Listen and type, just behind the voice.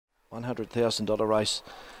$100,000 race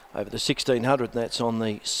over the 1600, and that's on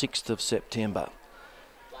the 6th of September.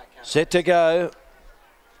 Set to go.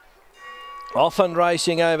 Often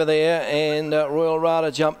racing over there, and Royal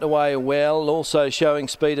Rada jumped away well. Also showing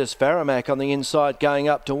speed as Faramac on the inside, going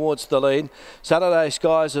up towards the lead. Saturday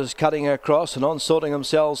Skies is cutting across and on sorting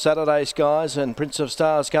themselves. Saturday Skies and Prince of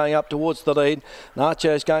Stars going up towards the lead.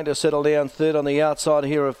 Nacho's going to settle down third on the outside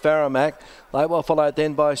here of Faramac. They were followed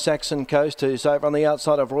then by Saxon Coast, who's over on the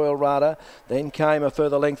outside of Royal Rada. Then came a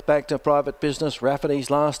further length back to Private Business. Rafferty's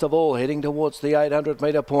last of all, heading towards the 800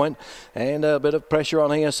 metre point. And a bit of pressure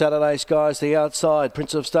on here. Saturday Skies the outside.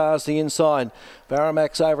 Prince of Stars the inside.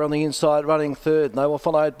 Faramac's over on the inside, running third. They were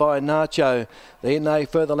followed by Nacho. Then a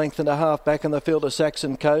further length and a half back in the field of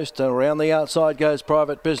Saxon Coast. Around the outside goes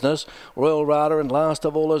Private Business. Royal Rada, and last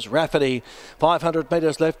of all is Rafferty. 500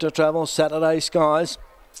 metres left to travel. Saturday Skies.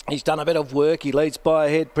 He's done a bit of work. He leads by a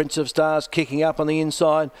head. Prince of Stars kicking up on the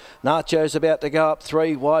inside. Nacho's about to go up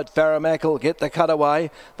three wide. Faramac will get the cutaway.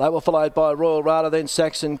 They were followed by Royal Rada, then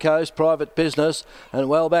Saxon Coast, Private Business, and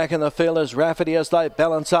well back in the field is Rafferty as they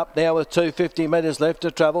balance up now with 250 metres left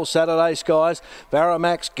to travel. Saturday Skies.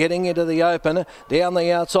 Faramac's getting into the open. Down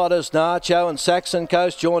the outside is Nacho and Saxon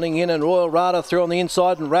Coast joining in, and Royal Rada through on the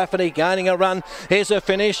inside, and Rafferty gaining a run. Here's a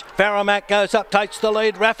finish. Faramac goes up, takes the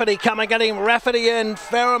lead. Rafferty coming at him. Rafferty and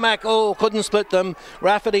Faramac, oh, couldn't split them.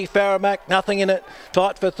 Rafferty, Faramac, nothing in it.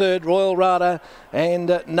 Tight for third, Royal Rada and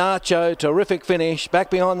Nacho. Terrific finish.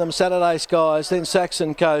 Back behind them, Saturday Skies, then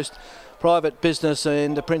Saxon Coast, Private Business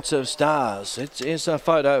and Prince of Stars. It's a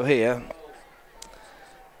photo here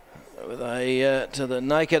with a, to the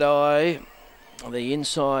naked eye, the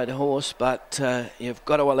inside horse, but you've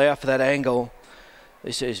got to allow for that angle.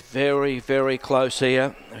 This is very, very close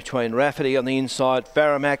here between Rafferty on the inside,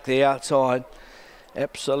 Faramac the outside.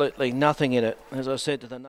 Absolutely nothing in it, as I said to the